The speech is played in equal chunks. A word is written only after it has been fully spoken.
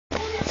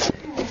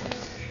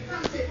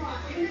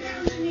I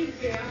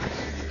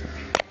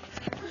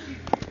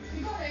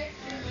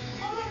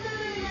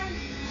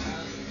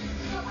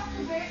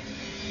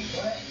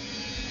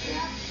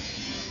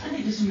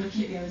think just from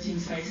looking at the other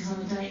team's faces on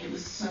the day, it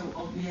was so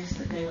obvious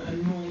that they were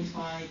annoyed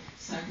by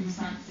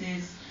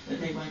circumstances, that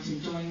they weren't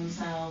enjoying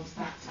themselves,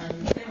 that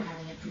they were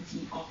having a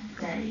pretty off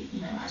day,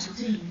 you know, as a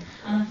team.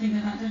 And I think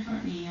that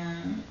definitely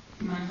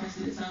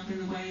manifested itself in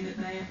the way that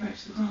they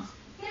approached the task.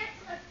 Get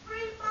a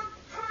 3-month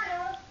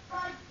trial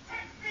by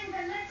texting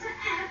the letter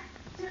F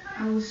to...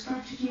 Our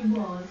strategy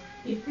was,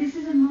 if this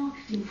is a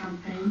marketing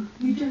campaign,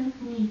 you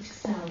don't need to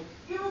sell.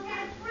 You will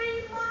get a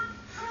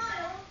 3-month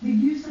trial. The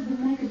use of the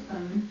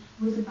megaphone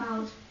was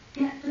about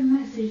get the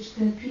message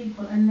to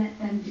people and let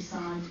them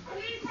decide.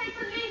 Please take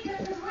a leaflet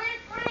because we're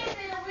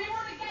freezing and we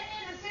want to get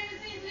in as soon as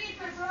these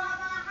leaflets are out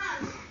of our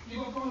hands. You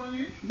got a phone on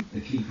you?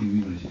 The key thing we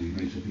wanted to do is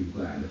make sure people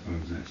got out of their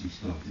phones and actually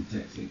started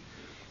texting.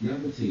 The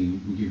other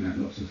team were giving out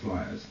lots of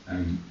flyers,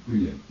 and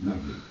brilliant,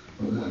 lovely.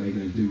 But what are they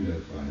going to do with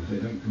those flyers? If they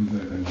don't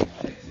convert those into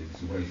texts,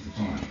 it's a waste of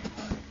time.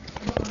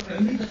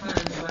 Only the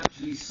fans who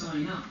actually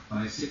sign up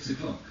by 6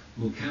 o'clock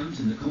will count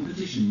in the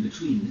competition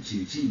between the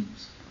two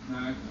teams.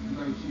 Now,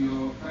 go to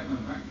your back.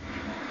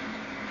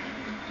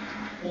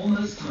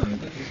 Almost time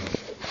for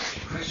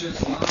kickoff.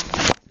 Precious last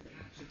minute to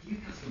catch a few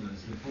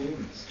customers before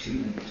it's too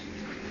late.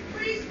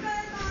 Please go on.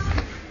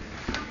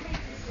 I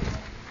hate this job.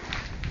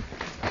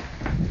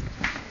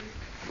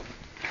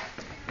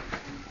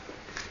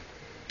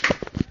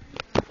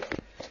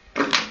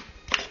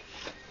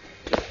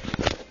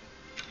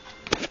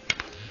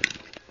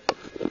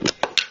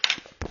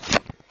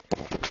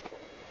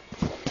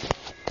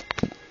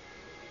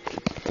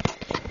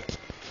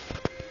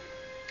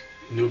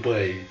 No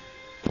way.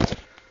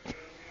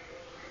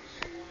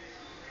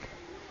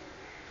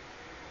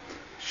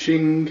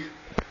 Shing.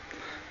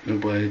 No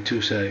way,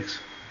 2 secs.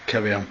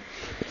 Carry on.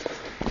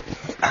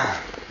 I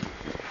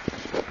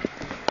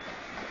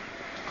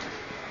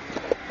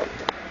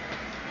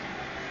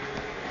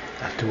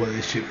have to work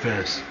this shit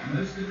first.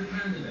 Most of the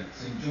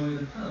candidates enjoy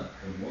the perk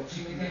of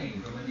watching a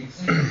game from an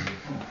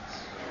executive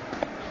box.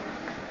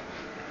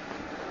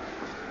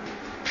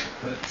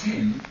 But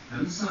Tim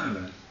and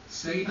Sarah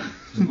stay back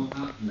to mop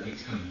up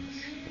late comers.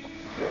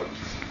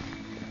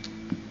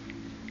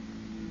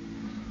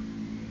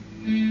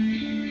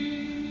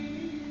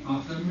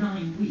 After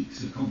 9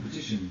 weeks of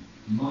competition,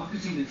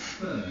 marketing at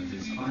Spurs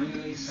is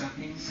finally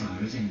sapping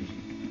Sarah's energy.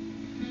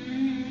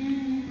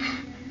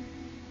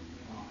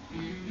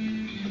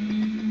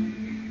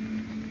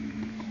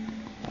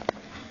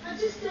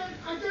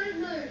 I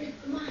don't know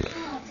if my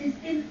heart is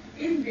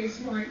in this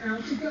right now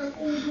to go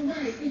all the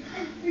way. If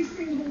every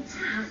single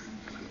task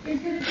is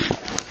going to be...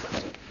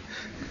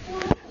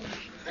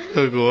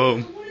 I'll go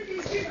home.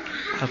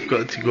 I've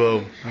got to go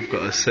home. I've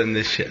got to send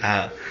this shit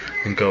out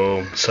and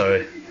go home.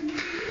 Sorry.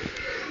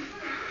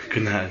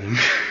 Good night.